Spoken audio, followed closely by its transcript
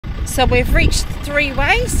So we've reached Three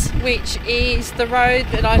Ways, which is the road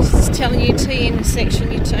that I was telling you, T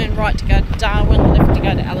intersection. You turn right to go to Darwin, left to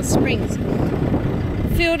go to Alice Springs.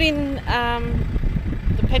 Filled in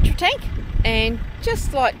the petrol tank, and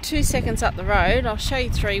just like 2 seconds up the road, I'll show you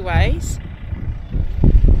Three Ways.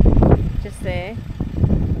 Just there.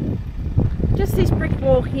 Just this brick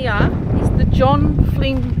wall here is the John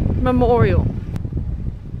Flynn Memorial.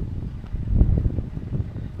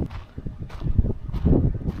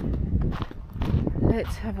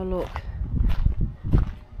 Let's have a look.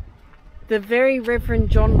 The Very Reverend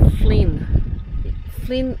John Flynn,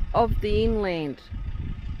 Flynn of the Inland,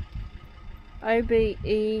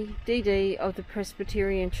 OBEDD of the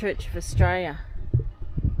Presbyterian Church of Australia.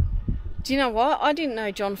 Do you know what? I didn't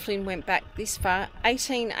know John Flynn went back this far,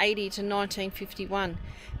 1880 to 1951.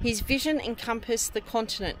 His vision encompassed the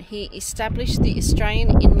continent. He established the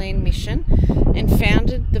Australian Inland Mission and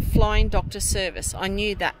founded the Flying Doctor Service. I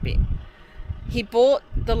knew that bit. He brought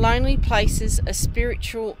the lonely places a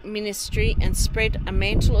spiritual ministry and spread a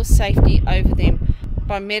mantle of safety over them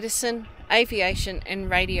by medicine, aviation and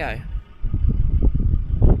radio.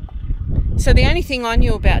 So the only thing I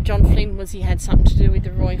knew about John Flynn was he had something to do with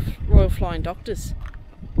the Royal Flying Doctors.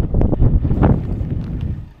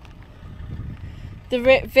 The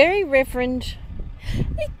Very Reverend...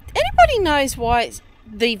 Anybody knows why it's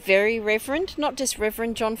the Very Reverend? Not just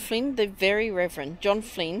Reverend John Flynn, the Very Reverend John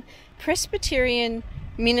Flynn, Presbyterian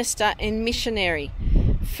minister and missionary,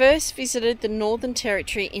 first visited the Northern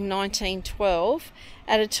Territory in 1912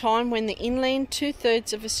 at a time when the inland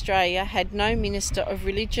 2/3 of Australia had no minister of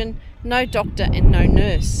religion, no doctor and no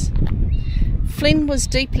nurse. Flynn was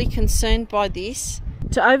deeply concerned by this.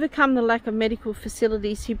 To overcome the lack of medical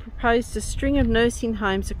facilities, he proposed a string of nursing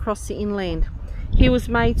homes across the inland. He was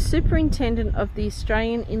made superintendent of the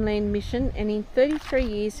Australian Inland Mission and in 33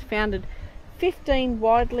 years founded 15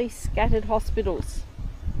 widely scattered hospitals.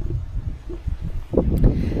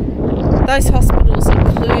 Those hospitals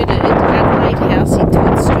included Adelaide House in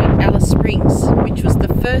Todd Street, Alice Springs, which was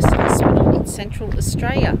the first hospital in Central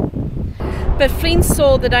Australia. But Flynn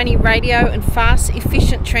saw that only radio and fast,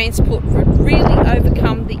 efficient transport would really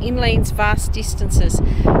overcome the inland's vast distances.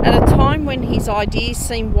 At a time when his ideas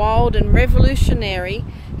seemed wild and revolutionary,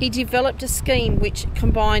 he developed a scheme which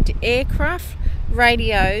combined aircraft,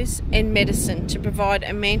 radios and medicine to provide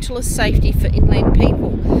a mantle of safety for inland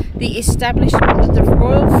people. The establishment of the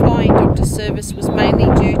Royal Flying Doctor Service was mainly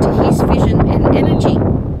due to his vision and energy.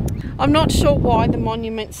 I'm not sure why the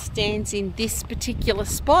monument stands in this particular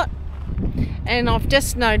spot, and I've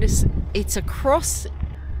just noticed it's a cross.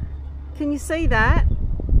 Can you see that?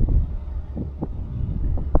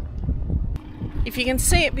 If you can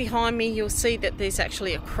see it behind me, you'll see that there's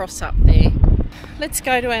actually a cross up there. Let's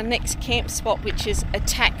go to our next camp spot, which is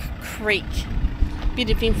Attack Creek. Bit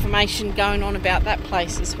of information going on about that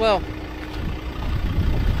place as well.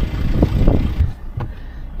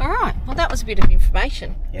 Alright, well that was a bit of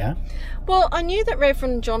information. Yeah. Well, I knew that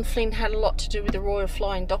Reverend John Flynn had a lot to do with the Royal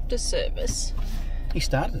Flying Doctor Service. He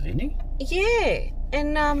started, didn't he? Yeah,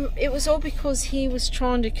 and it was all because he was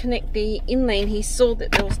trying to connect the inland. He saw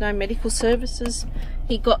that there was no medical services.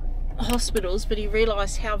 He got hospitals, but he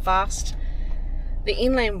realised how vast the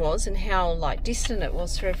inland was and how distant it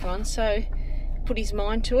was for everyone. So put his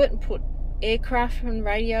mind to it and put aircraft and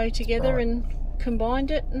radio together and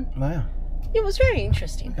combined it. And wow. It was very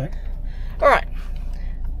interesting. Okay. All right.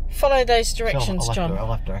 Follow those directions, So John.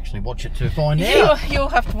 I'll have to actually watch it to find out. You'll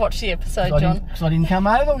have to watch the episode, John. Because I didn't come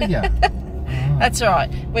over with you. That's all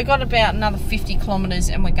right. We've got about another 50 kilometres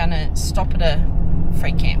and we're going to stop at a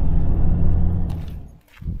free camp.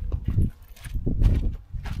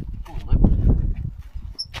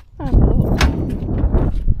 Oh,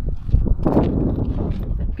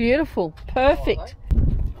 beautiful. Perfect.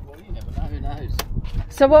 Well, you never know. Who knows?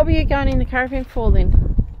 So what were you going in the caravan for then?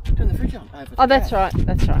 Turn the fridge on. Oh, that's right.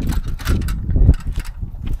 That's right.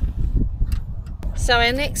 So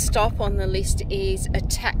our next stop on the list is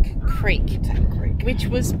Attack Creek. Attack Creek. Which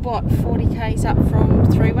was, what, 40 k's up from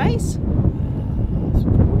Three Ways?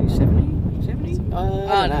 40, 70? 70?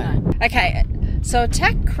 I don't know. Okay, so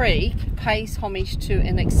Attack Creek pays homage to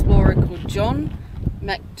an explorer called John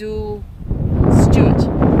McDougall Stewart.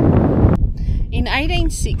 In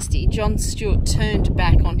 1860, John Stewart turned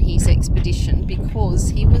back on his expedition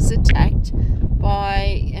because he was attacked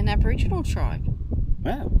by an Aboriginal tribe.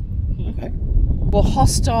 Wow. Okay. Well,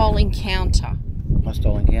 hostile encounter.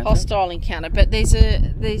 Hostile encounter? Hostile encounter. But there's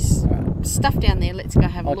stuff down there. Let's go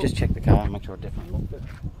have a look. I'll just check the car and make sure I definitely looked at it.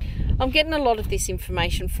 I'm getting a lot of this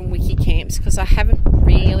information from Wikicamps because I haven't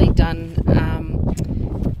really done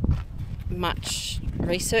much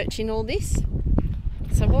research in all this.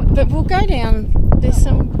 So what? But we'll go down.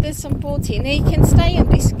 There's some boards here. Now you can stay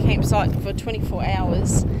at this campsite for 24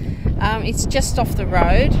 hours. It's just off the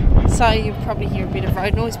road, so you'll probably hear a bit of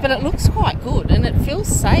road noise, but it looks quite good and it feels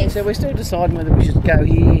safe. So we're still deciding whether we should go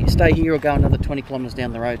here, stay here, or go another 20 kilometres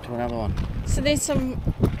down the road to another one. So there's some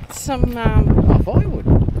firewood.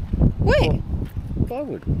 Where?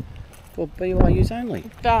 Firewood. For BYUs only.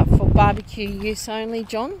 But for barbecue use only,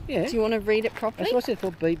 John? Yeah. Do you want to read it properly? That's what I said,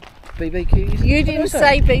 for BBQ use. You didn't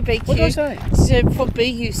say BBQ. What did I say? You said for B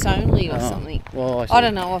use only or something. Well, I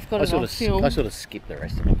don't know, I've got it on film. I sort of skipped the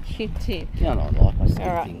rest of it. You did. You know what I like, I skip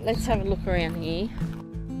Alright, things. let's have a look around here.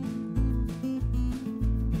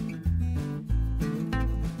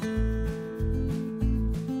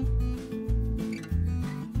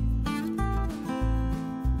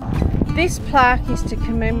 This plaque is to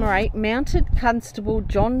commemorate Mounted Constable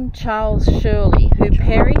John Charles Shirley, who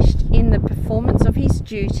perished in the performance of his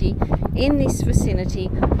duty in this vicinity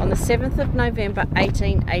on the 7th of November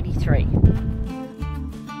 1883.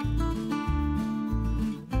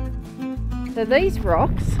 So these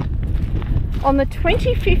rocks, on the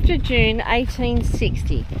 25th of June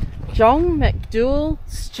 1860, John McDowell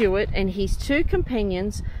Stewart and his two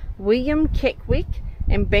companions, William Keckwick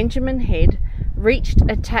and Benjamin Head, reached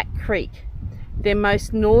Attack Creek, their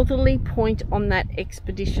most northerly point on that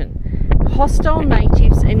expedition. Hostile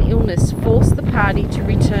natives and illness forced the party to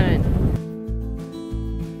return.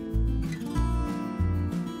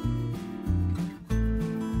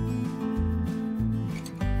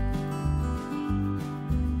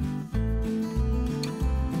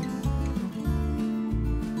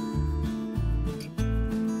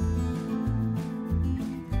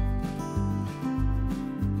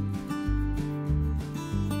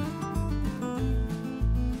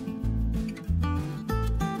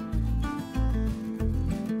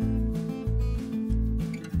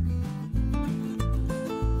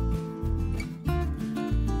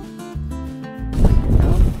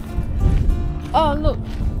 Oh look,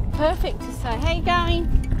 perfect to say, how you going?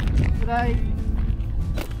 Today.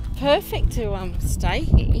 Perfect to stay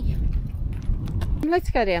here. Let's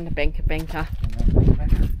go down to Banka Banka.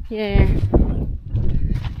 Yeah.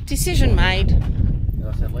 Decision made.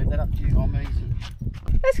 I said leave that up to you, I'm easy.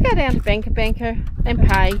 Let's go down to Banka Banka and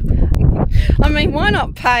pay. I mean, why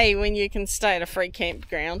not pay when you can stay at a free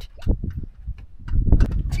campground?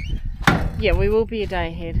 Yeah, we will be a day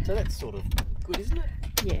ahead. So that's sort of good, isn't it?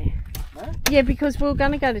 Yeah. No? Yeah, because we're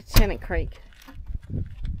going to go to Tennant Creek.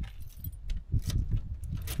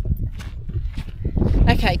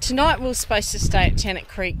 Okay, tonight we're supposed to stay at Tennant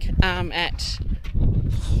Creek at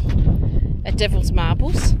Devil's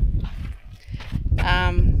Marbles.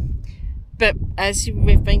 But as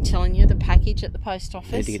we've been telling you, the package at the post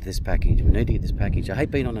office. We need to get this package. We need to get this package. I hate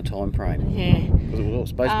being on a time frame. Yeah. Because it was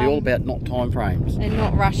supposed to be all about not time frames. And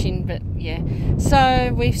not rushing, but yeah.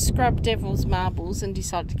 So we've scrubbed Devil's Marbles and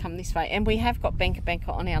decided to come this way. And we have got Banka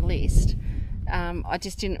Banka on our list. I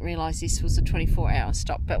just didn't realise this was a 24-hour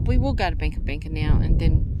stop. But we will go to Banka Banka now and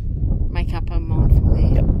then make up our mind from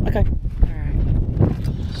there. Yep. Okay. All right.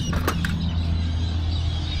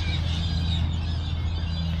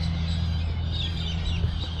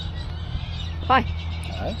 Hi.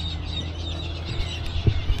 Hello.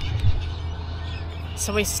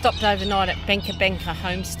 So we stopped overnight at Banka Banka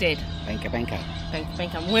Homestead. Banka Banka. Banka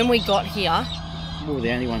Banka. When we got here, We were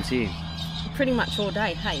the only ones here. pretty much all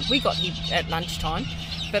day. Hey, we got here at lunchtime,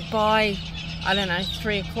 but by, I don't know,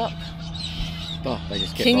 3 o'clock. Oh, they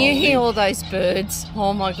just kept Can you rolling hear in. all those birds?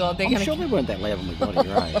 Oh my God, they're I'm going sure we weren't that loud when we got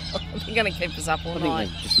here, eh? they're going to keep us up all I think night.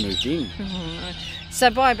 they just moved in. So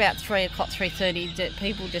by about 3 o'clock, 3:30,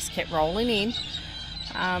 people just kept rolling in.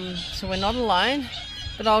 So we're not alone,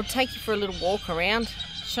 but I'll take you for a little walk around,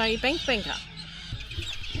 show you Banka Banka.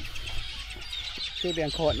 It's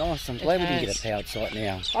been quite nice. I'm glad we didn't get has. a powered site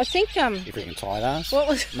now. I think If we can tie us, what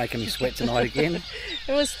was making me sweat tonight again.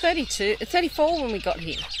 it was 34 when we got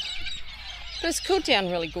here. But it's cooled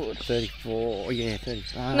down really good. 34, oh yeah,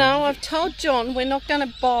 34. No, I've told John we're not going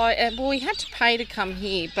to buy. Well, we had to pay to come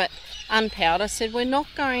here, but unpowered. I said we're not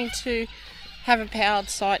going to have a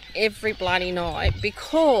powered site every bloody night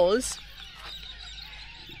because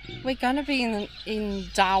we're going to be in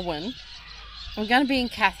Darwin. We're going to be in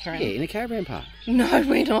Catherine. Yeah, in a caravan park. No,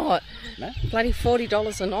 we're not. No? Bloody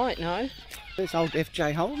 $40 a night, no. This old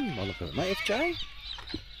FJ Holden. Well, look at it, mate. FJ.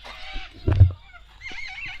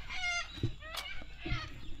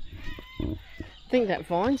 I think that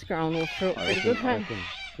vine's growing all through it I pretty reckon, good, I hey? reckon.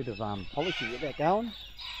 Bit of polish to get that going.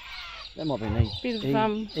 That might be an Bit of,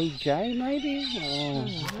 EJ maybe? Oh,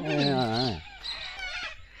 yeah, I don't know.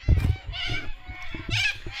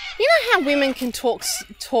 You know how women can talk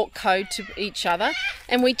code to each other,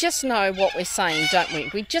 and we just know what we're saying, don't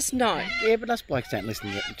we? We just know. Yeah, but us blokes don't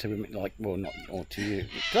listen to women, like, well, not or to you.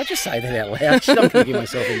 Did I just say that out loud? I'm going to get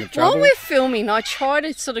myself into trouble. While we're filming, I try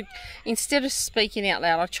to sort of, instead of speaking out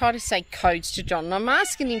loud, I try to say codes to John. And I'm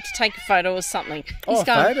asking him to take a photo or something. He's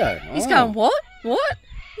going, photo. He's going, what? What?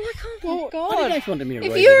 I'm like, oh my God. I don't know if you wanted me to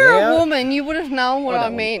if read you were it out. a woman, you would have known what I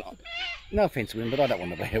meant. No offence to women, but I don't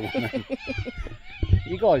want to be a woman.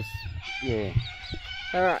 You guys, yeah.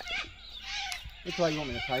 All right. Which way you want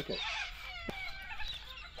me to take it?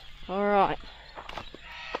 All right.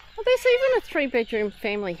 Well, there's even a 3-bedroom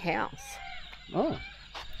family house. Oh.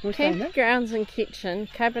 Camping grounds and kitchen,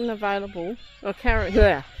 cabin available, or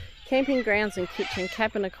camping grounds and kitchen,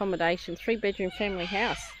 cabin accommodation, 3-bedroom family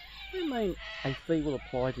house. What do you mean a fee will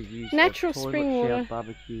apply to use natural toilet, spring shower, water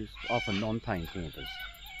barbecues for non-paying campers?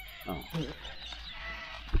 Oh.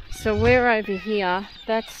 So we're over here.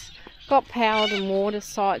 That's got powered and water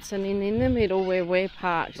sites, and in the middle where we're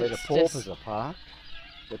parked. Where the paupers are parked,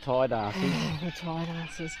 the tight asses. The tight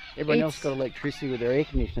asses. Everyone else got electricity with their air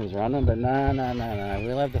conditioners running, but no.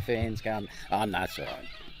 We'll have the fans going. Oh, no, it's all right.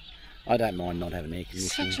 I don't mind not having air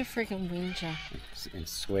conditioning. Such a freaking whinger. And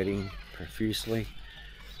sweating profusely.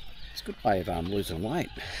 It's a good way of losing weight.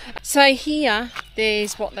 So here,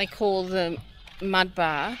 there's what they call the mud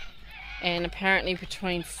bar, and apparently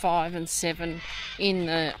between 5 and 7 in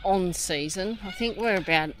the on season. I think we're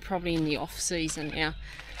about probably in the off season now.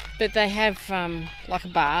 But they have like a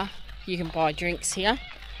bar. You can buy drinks here.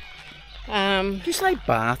 Did you say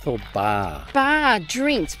bath or bar? Bar,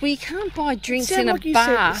 drinks. Well, you can't buy drinks in a like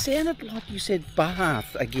bar. It sounded like you said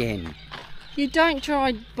bath again. You don't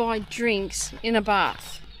try buy drinks in a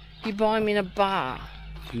bath. You buy them in a bar.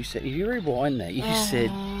 You said, if you rewind that, you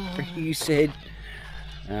said,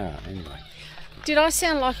 anyway. Did I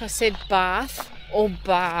sound like I said bath or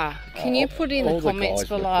bar? Can you put in the comments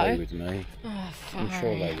below? All the guys will agree with me. Oh, fine. I'm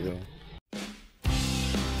sure they will.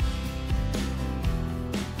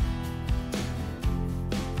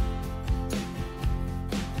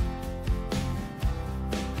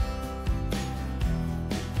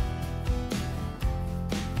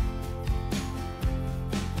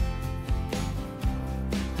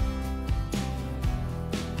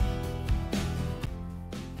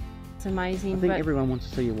 It's amazing. I think everyone wants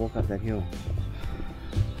to see you walk up that hill.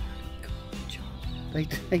 God, John.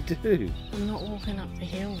 They do. I'm not walking up the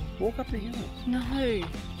hill. Walk up the hill. No.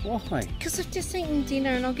 Why? Because I've just eaten dinner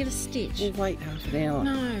and I'll get a stitch. We'll wait half an hour.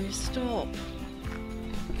 No, stop.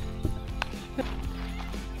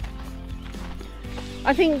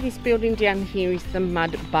 I think this building down here is the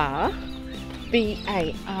Mud Bar.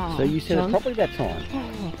 B-A-R. So you said John. it properly that time?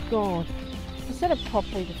 Oh, God. I said it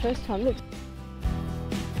properly the first time. Look.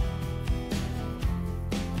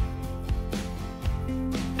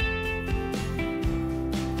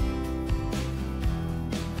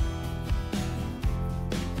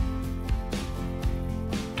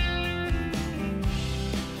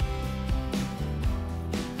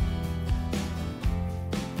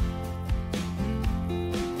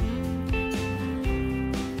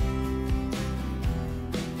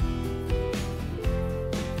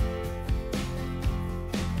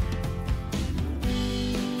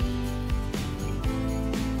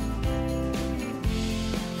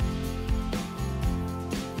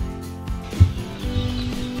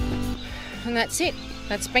 And that's it.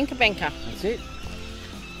 That's Banka Banka. That's it.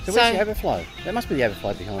 So where's the overflow? That must be the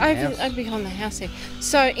overflow behind the house. Over behind the house there.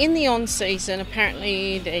 So in the on season,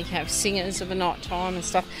 apparently they have singers of the night time and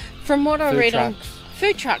stuff. From what I read on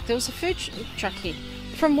food truck, there was a food truck here.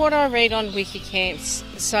 From what I read on Wiki Camps,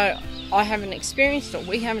 so I haven't experienced it.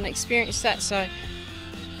 We haven't experienced that, so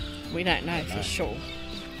we don't know for sure.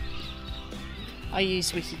 I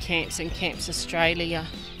use Wiki Camps and Camps Australia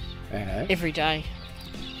every day.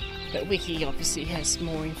 But Wiki obviously has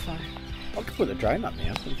more info. I could put the drone up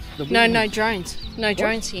now. No drones. No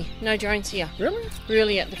drones here. No drones here. Really?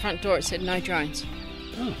 Really, at the front door it said no drones.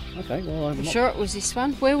 Oh, okay. Well, I'm sure it was this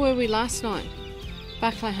one. Where were we last night?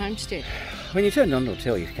 Barkly Homestead. When you turn it on, it'll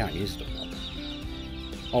tell you if you can't use it or not.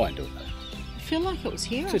 I won't do it though. I feel like it was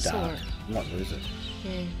here. It's I saw dark. it. I might lose it.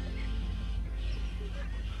 Yeah.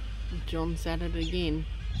 John's at it again.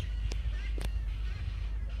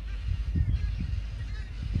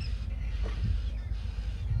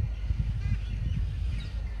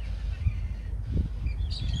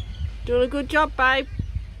 Doing a good job, babe.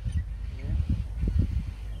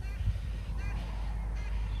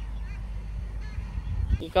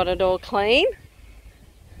 You got it all clean?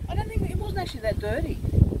 I don't think it wasn't actually that dirty.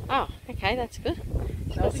 Oh, okay, that's good.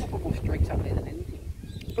 No, I think I put more streaks up there than anything.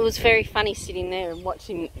 It was very funny sitting there and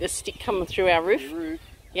watching the stick coming through our roof.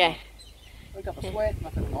 Yeah. Wake up a sweat,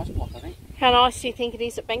 nothing nice block, I think. How nice do you think it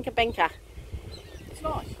is at Banka Banka? It's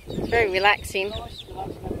nice. Very relaxing. Nice,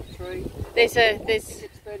 relaxing under the tree. There's It's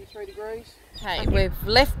 33 degrees. Okay, we've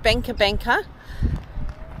left Banka Banka.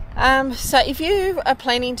 So if you are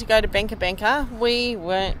planning to go to Banka Banka, we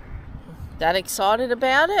weren't that excited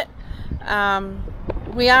about it.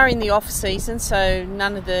 We are in the off season, so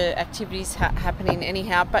none of the activities happening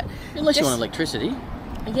anyhow. But Unless you want electricity.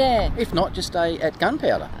 Yeah. If not, just stay at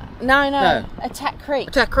Gunpowder. No. Attack Creek.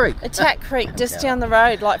 Attack Creek. Attack Creek, just down the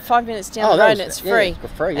road, like 5 minutes down the road, and it's free. Yeah,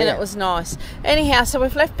 free, and it was nice. Anyhow, so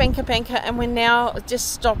we've left Banka Banka, and we're now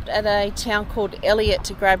just stopped at a town called Elliott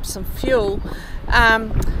to grab some fuel.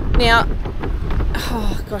 Now,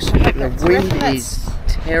 oh gosh, I hope the wind is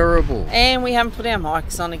terrible. And we haven't put our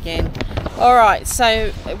mics on again. All right,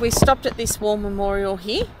 so we stopped at this war memorial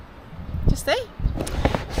here, just there.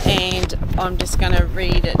 And I'm just going to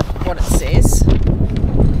read it, what it says.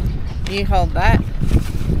 You hold that.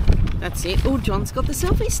 That's it. Oh, John's got the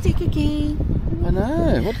selfie stick again. I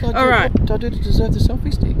know. What did I do? All right. What did I do to deserve the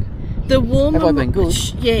selfie stick? The war Have I been good?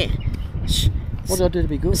 Yeah. Shh. What did I do to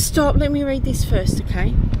be good? Stop. Let me read this first,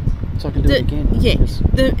 okay? So I can do it again. Yeah.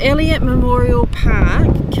 The Elliott Memorial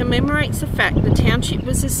Park commemorates the fact the township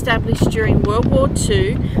was established during World War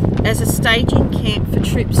II as a staging camp for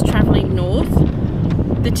troops travelling north.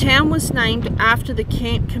 The town was named after the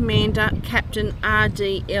camp commander, Captain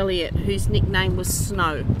R.D. Elliott, whose nickname was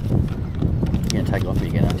Snow. You're going to take it off me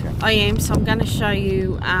again, aren't you? I am, so I'm going to show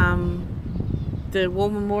you the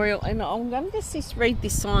war memorial, and I'm going to just read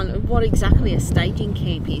this sign of what exactly a staging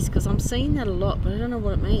camp is, because I'm seeing that a lot, but I don't know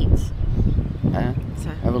what it means. So,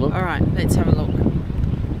 have a look. All right, let's have a look.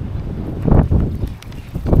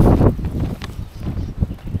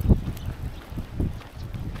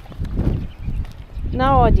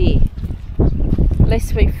 No idea.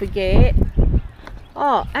 Lest we forget.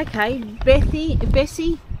 Oh, okay. Bessie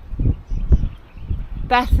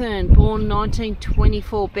Bathurn, born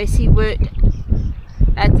 1924. Bessie worked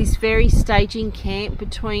at this very staging camp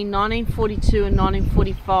between 1942 and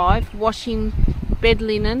 1945, washing bed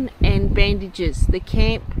linen and bandages. The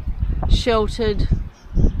camp sheltered...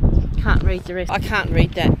 Can't read the rest. I can't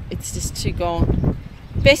read that. It's just too gone.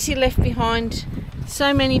 Bessie left behind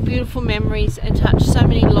so many beautiful memories and touched so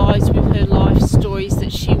many lives with her life stories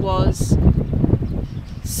that she was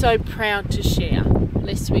so proud to share,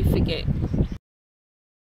 lest we forget.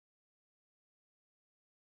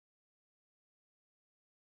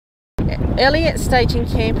 Elliott Staging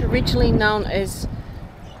Camp, originally known as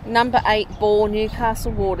Number 8 Bore,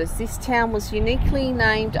 Newcastle Waters. This town was uniquely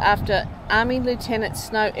named after Army Lieutenant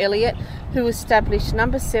Snow Elliott, who established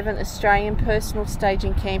Number 7 Australian Personal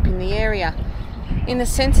Staging Camp in the area. In the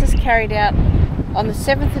census carried out on the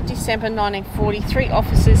 7th of December 1943,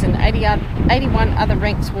 officers and 81 other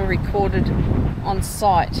ranks were recorded on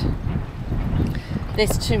site.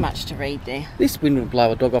 There's too much to read there. This wind would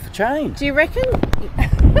blow a dog off a chain. Do you reckon?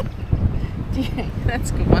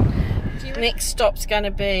 That's a good one. Next stop's going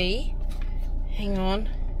to be... Hang on.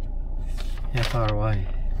 How far away?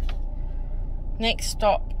 Next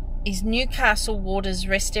stop is Newcastle Waters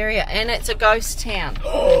Rest Area, and it's a ghost town.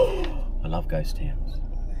 I love ghost towns.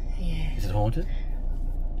 Yeah. Is it haunted?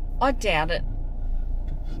 I doubt it.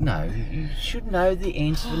 No, you should know the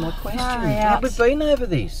answer to my question. Out. Have we been over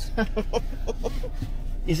this?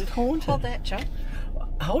 Is it haunted? Hold that, John.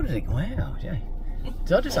 Hold it. Wow, yeah.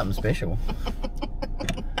 Did I do something special?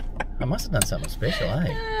 I must have done something special, eh?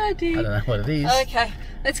 Oh, dear. I don't know what it is. Okay,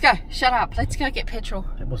 let's go. Shut up. Let's go get petrol.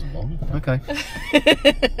 It wasn't long. Okay.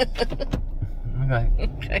 Okay.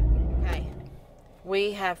 Okay.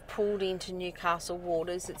 We have pulled into Newcastle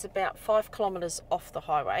Waters. It's about 5 kilometres off the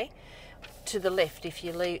highway to the left if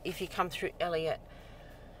you come through Elliott.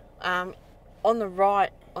 On the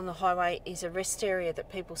right on the highway is a rest area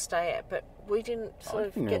that people stay at, but we didn't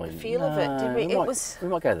get the feel of it, did we? We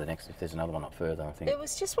might go to the next if there's another one up further, I think. It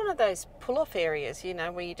was just one of those pull-off areas, you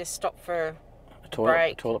know, where you just stop for a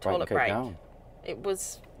toilet break and keep going. It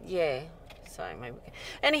was, yeah. So maybe.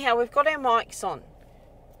 Anyhow, we've got our mics on.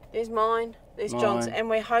 There's mine. There's John's, and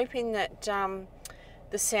we're hoping that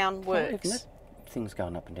the sound works. Things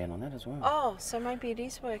going up and down on that as well. Oh, so maybe it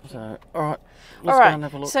is working. So, all right, let's go and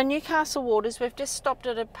have a look. So Newcastle Waters, we've just stopped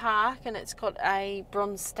at a park and it's got a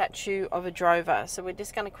bronze statue of a drover. So we're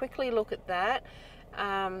just going to quickly look at that,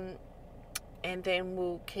 and then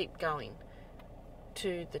we'll keep going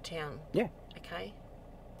to the town. Yeah. Okay.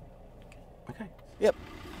 Okay. Yep.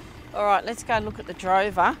 All right, let's go look at the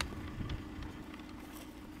drover.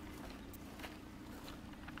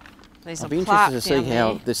 There's I'll be interested to see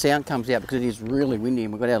how the sound comes out because it is really windy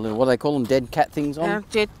and we've got our little, what do they call them, dead cat things on? Our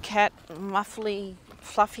dead cat muffly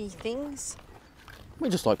fluffy things. We're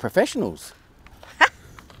just like professionals.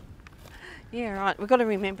 Yeah, right. We've got to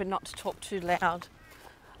remember not to talk too loud.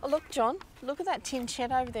 Oh, look, John. Look at that tin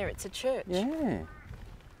shed over there. It's a church. Yeah.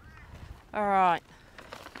 All right.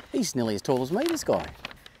 He's nearly as tall as me, this guy.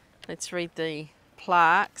 Let's read the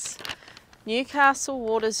plaques. Newcastle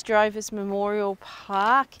Waters Drovers Memorial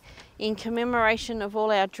Park in commemoration of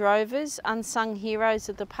all our drovers, unsung heroes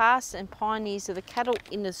of the past and pioneers of the cattle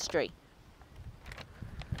industry.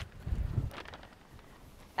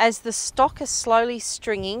 As the stock is slowly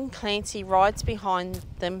stringing, Clancy rides behind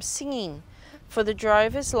them singing. For the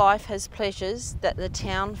drover's life has pleasures that the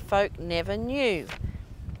town folk never knew.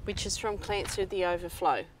 Which is from Clancy of the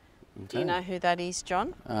Overflow. Okay. Do you know who that is,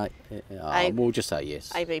 John? We'll just say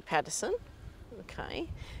yes. A.B. Patterson. Okay.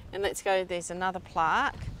 And let's go, there's another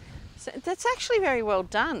plaque. So that's actually very well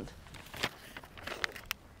done.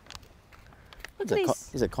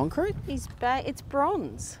 Is it concrete? It's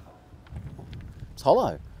bronze. It's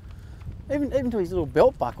hollow. Even to his little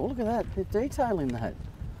belt buckle, look at that, the detail in that.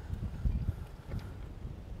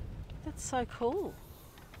 That's so cool.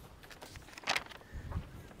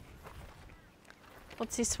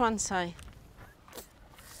 What's this one say?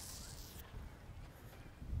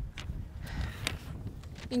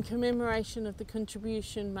 In commemoration of the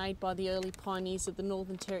contribution made by the early pioneers of the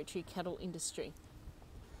Northern Territory cattle industry.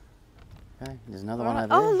 Okay, there's another one over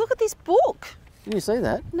there. Oh, look at this book. Didn't you see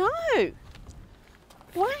that? No.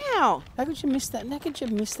 Wow. How could you miss that? How could you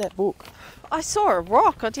miss that book? I saw a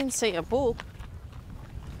rock. I didn't see a book.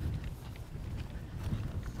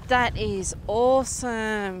 That is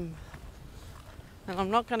awesome. And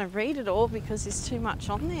I'm not going to read it all because there's too much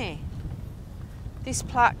on there. This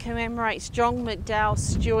plaque commemorates John McDowell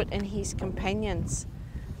Stewart and his companions.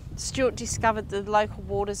 Stewart discovered the local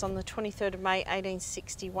waters on the 23rd of May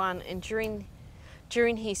 1861, and during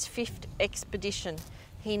his 5th expedition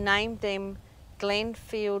he named them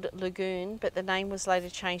Glenfield Lagoon, but the name was later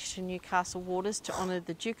changed to Newcastle Waters to honour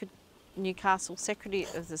the Duke of Newcastle, Secretary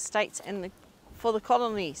of the States and for the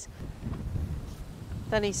colonies.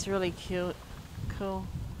 That is really cute. Cool.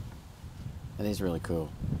 That is really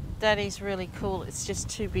cool. That is really cool. It's just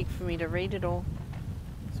too big for me to read it all.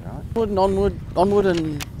 That's all right. Onward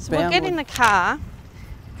and so we'll get in the car.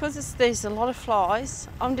 Because there's a lot of flies,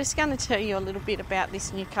 I'm just going to tell you a little bit about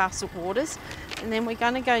this Newcastle Waters, and then we're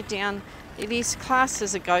going to go down. It is classed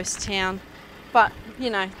as a ghost town, but you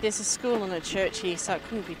know, there's a school and a church here, so it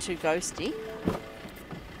couldn't be too ghosty.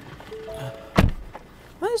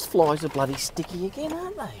 Those flies are bloody sticky again,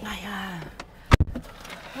 aren't they? They are.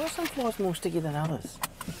 Why are some flies more sticky than others?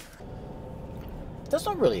 That's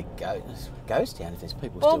not really a ghost town if there's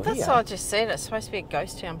people still here. Well, that's what I just said. It's supposed to be a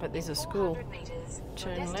ghost town, but there's a school. 400 metres.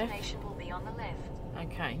 Turn Your left. destination will be on the left.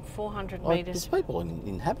 Okay, 400 There's metres. people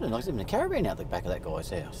inhabiting. There's even a caravan out the back of that guy's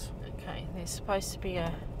house. Okay, there's supposed to be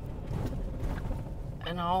an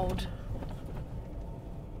old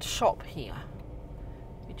shop here,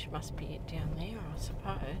 which must be it down there, I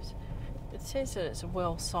suppose. It says that it's a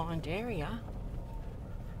well-signed area.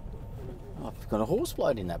 I've got a horse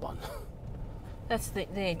blade in that one. That's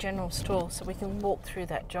their general store, so we can walk through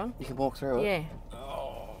that, John. You can walk through it? Yeah.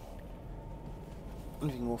 Oh. I wonder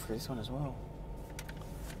if you can walk through this one as well.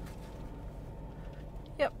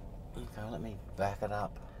 Yep. Okay, let me back it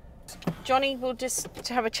up. Johnny, we'll just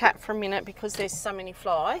have a chat for a minute because there's so many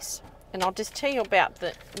flies, and I'll just tell you about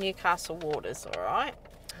the Newcastle Waters, all right?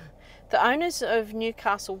 The owners of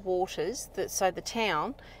Newcastle Waters, so the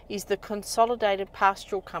town, is the Consolidated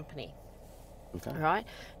Pastoral Company. Okay. Right.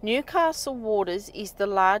 Newcastle Waters is the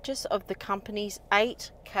largest of the company's 8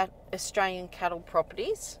 Australian cattle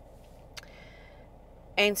properties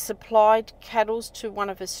and supplied cattle to one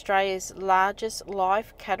of Australia's largest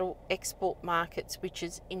live cattle export markets, which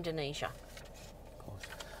is Indonesia. Of course.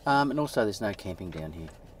 And also there's no camping down here.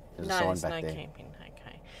 There's a sign there's back no there. camping.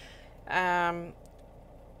 Okay.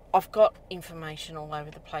 I've got information all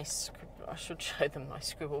over the place. I should show them my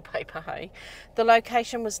scribble paper, hey. The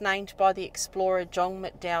location was named by the explorer John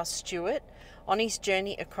McDowell Stewart. On his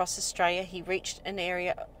journey across Australia, he reached an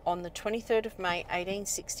area on the 23rd of May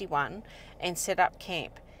 1861 and set up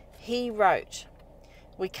camp. He wrote,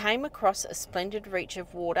 "We came across a splendid reach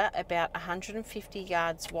of water about 150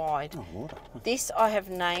 yards wide. Oh, water. This I have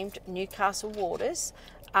named Newcastle Waters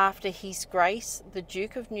after His Grace the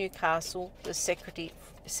Duke of Newcastle, the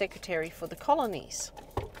Secretary for the Colonies."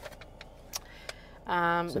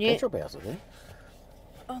 So petrol barrels are there.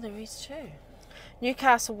 Oh, there is too.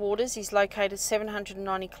 Newcastle Waters is located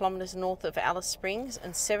 790 kilometres north of Alice Springs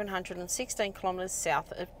and 716 kilometres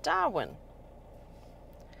south of Darwin.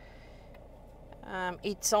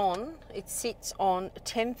 It sits on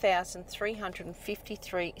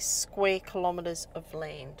 10,353 square kilometres of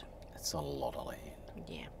land. That's a lot of land.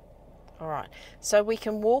 Yeah. All right. So we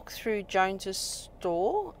can walk through Jones's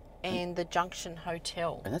store and the Junction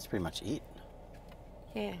Hotel. And that's pretty much it.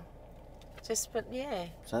 Yeah. But yeah.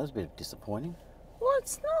 So that was a bit disappointing. Well,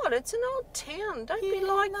 it's not. It's an old town. Don't be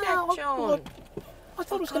like that, John. I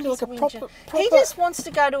thought it was going to be like a proper... He just wants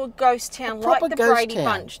to go to a ghost town like the Brady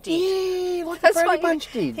Bunch did. Yeah, like the Brady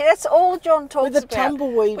Bunch did. Yeah, that's all John talks about. With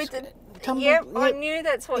the tumbleweeds. Yep, I knew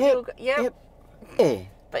that's what you were... Yep. Yeah.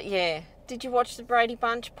 But yeah, did you watch the Brady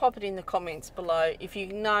Bunch? Pop it in the comments below if you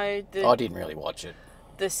know the... I didn't really watch it.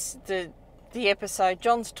 The episode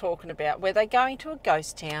John's talking about where they go into a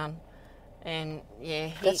ghost town and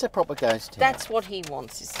yeah... That's a proper ghost town. That's what he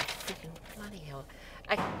wants is freaking bloody hell.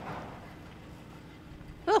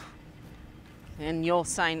 And you're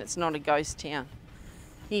saying it's not a ghost town.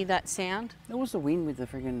 Hear that sound? That was the wind with the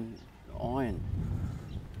friggin' iron.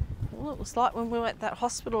 Well, it was like when we were at that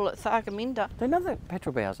hospital at Thargomindah. Do you know that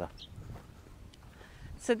petrol Bowser?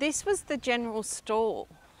 So this was the general store.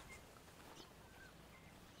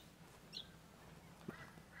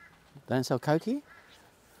 Don't sell Coke here?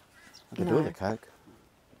 I could do with a Coke.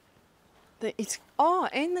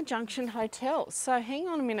 And the Junction Hotel. So hang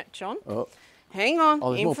on a minute, John. Oh. Hang on,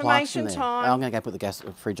 There's more plaques in information there. time. I'm going to go put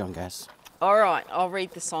the fridge on gas. All right, I'll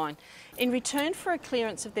read the sign. In return for a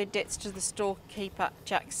clearance of their debts to the storekeeper,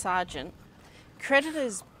 Jack Sargent,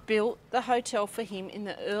 creditors built the hotel for him in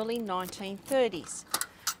the early 1930s.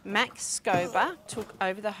 Max Scober took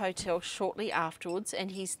over the hotel shortly afterwards,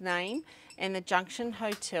 and his name and the Junction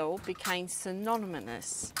Hotel became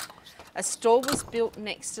synonymous. A store was built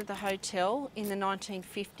next to the hotel in the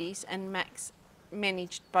 1950s, and Max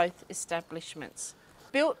managed both establishments.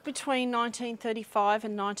 Built between 1935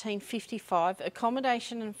 and 1955,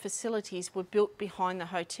 accommodation and facilities were built behind the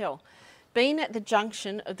hotel. Being at the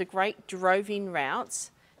junction of the great drove-in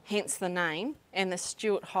routes, hence the name, and the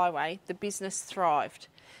Stuart Highway, the business thrived.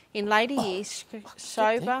 In later years,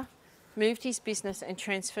 Schober moved his business and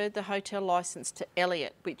transferred the hotel licence to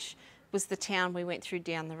Elliott, which was the town we went through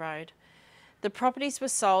down the road. The properties were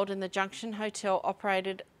sold and the Junction Hotel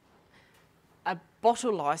operated a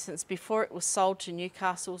bottle licence before it was sold to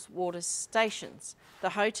Newcastle Waters stations.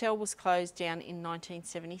 The hotel was closed down in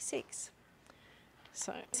 1976.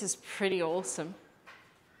 So this is pretty awesome.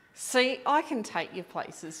 See, I can take you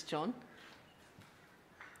places, John.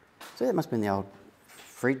 So that must have been the old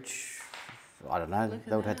fridge. I don't know.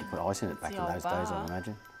 They would have had to put ice in it back in those days, I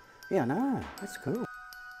imagine. Yeah, I know. That's cool.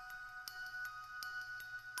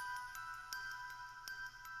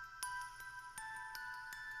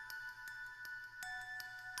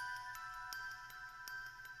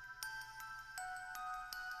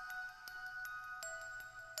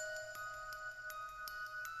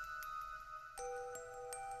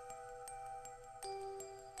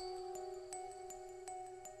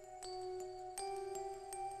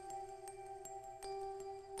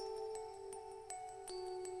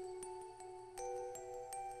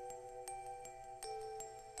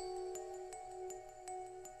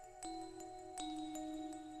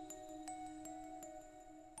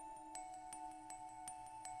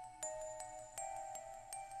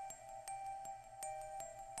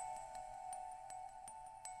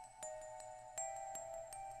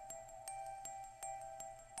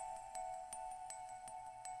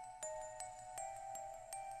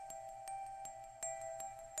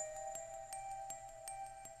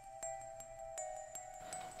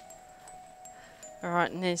 All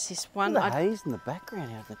right, and there's this one. The haze in the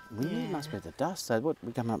background out of the window must be the dust. So what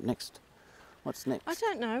we coming up next? What's next? I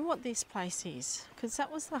don't know what this place is because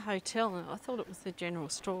that was the hotel and I thought it was the general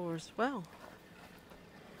store as well.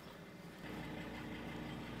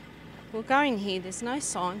 We'll go in here. There's no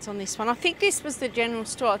signs on this one. I think this was the general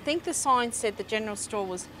store. I think the sign said the general store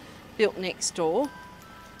was built next door.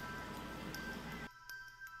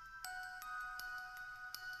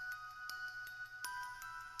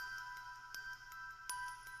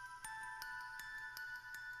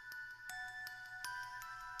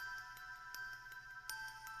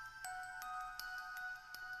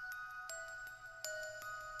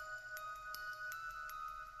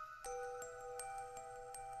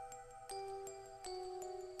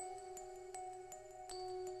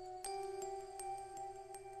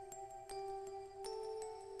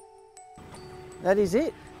 That is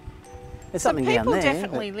it. There's something down there. People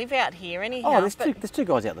definitely live out here anyhow. Oh, there's two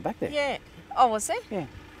guys out the back there. Yeah. Oh, was there? Yeah.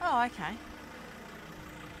 Oh, okay.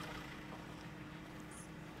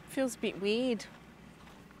 Feels a bit weird.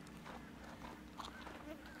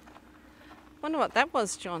 Wonder what that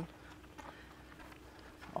was, John.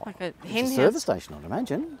 Oh, like a It's hen a house. service station, I'd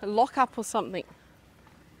imagine. A lock-up or something.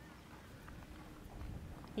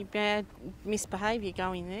 You bad misbehaviour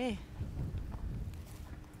going there.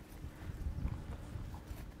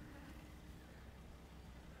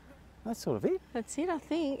 That's sort of it. That's it, I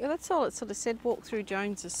think. That's all it sort of said. Walk through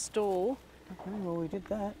Jones's stall. Okay, well, we did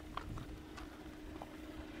that. I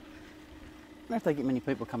don't know if they get many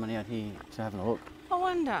people coming out here to having a look. I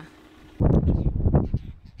wonder.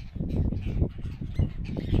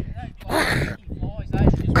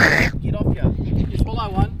 Get off you. You swallow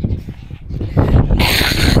one.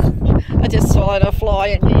 I just swallowed a fly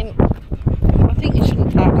again. I think you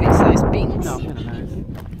shouldn't park next to those bins. No, I'm going to move.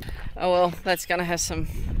 Oh well, that's going to have some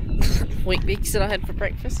wheat bix that I had for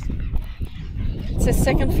breakfast. It's the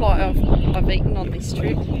second fly I've eaten on this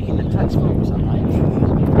trip. You get the taste for it or something.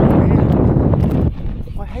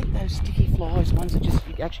 I hate those sticky flies, ones that just,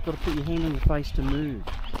 you actually got to put your hand on your face to move.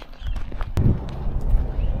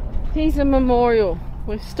 Here's a memorial.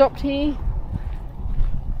 We've stopped here.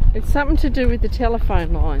 It's something to do with the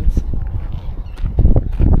telephone lines.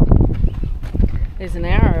 There's an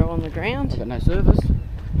arrow on the ground. Got no service.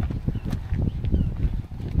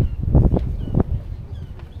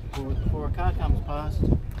 Before a car comes past.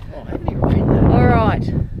 Oh, haven't you read that?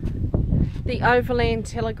 Alright, the Overland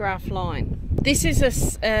Telegraph line. This is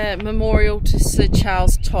a memorial to Sir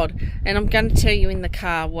Charles Todd, and I'm going to tell you in the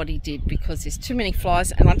car what he did because there's too many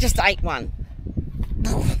flies and I just ate one.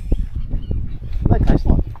 They taste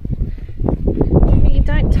like. You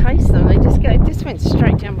don't taste them, they just go, it just went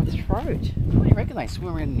straight down my throat. What do you reckon, they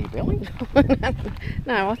swim around in your belly?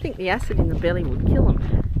 No, I think the acid in the belly would kill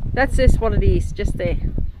them. That's just what it is, just there.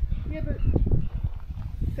 Yeah, but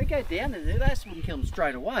if they go down there, the acid wouldn't kill them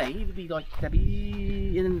straight away. It'd be like, and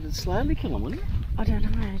then it'd slowly kill them, wouldn't it? I don't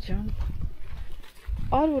know, John.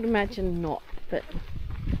 I would imagine not, but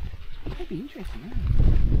That'd be interesting,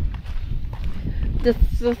 yeah.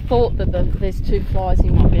 the thought that there's two flies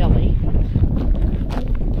in my belly.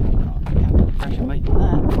 Fresher meat than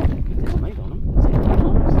that. There's meat on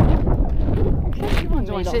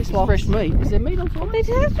them. It says fresh meat. Is there meat on flies?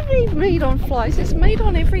 There has to be meat on flies. There's meat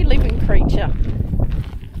on every living creature.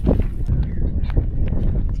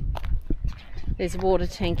 There's a water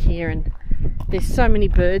tank here and there's so many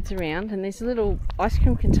birds around and there's a little ice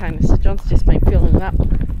cream container, so John's just been filling it up.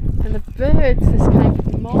 And the birds just came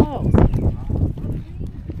from miles.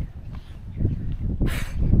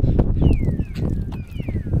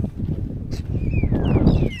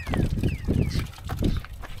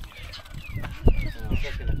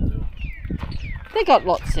 They got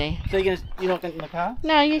lots there. So you're not getting in the car?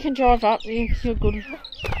 No, you can drive up. You're good.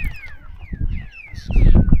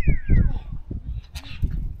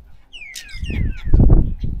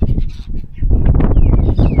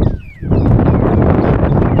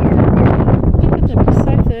 Look at them, they're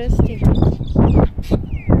so thirsty.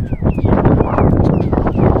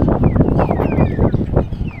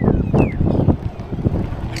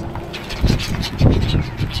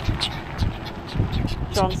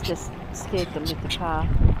 John's just scared them with the car.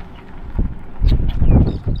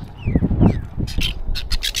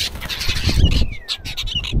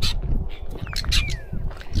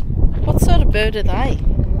 What sort of bird are they?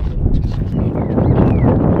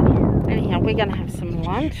 Anyhow, we're going to have some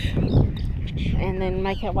lunch and then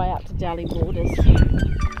make our way up to Barkly Waters.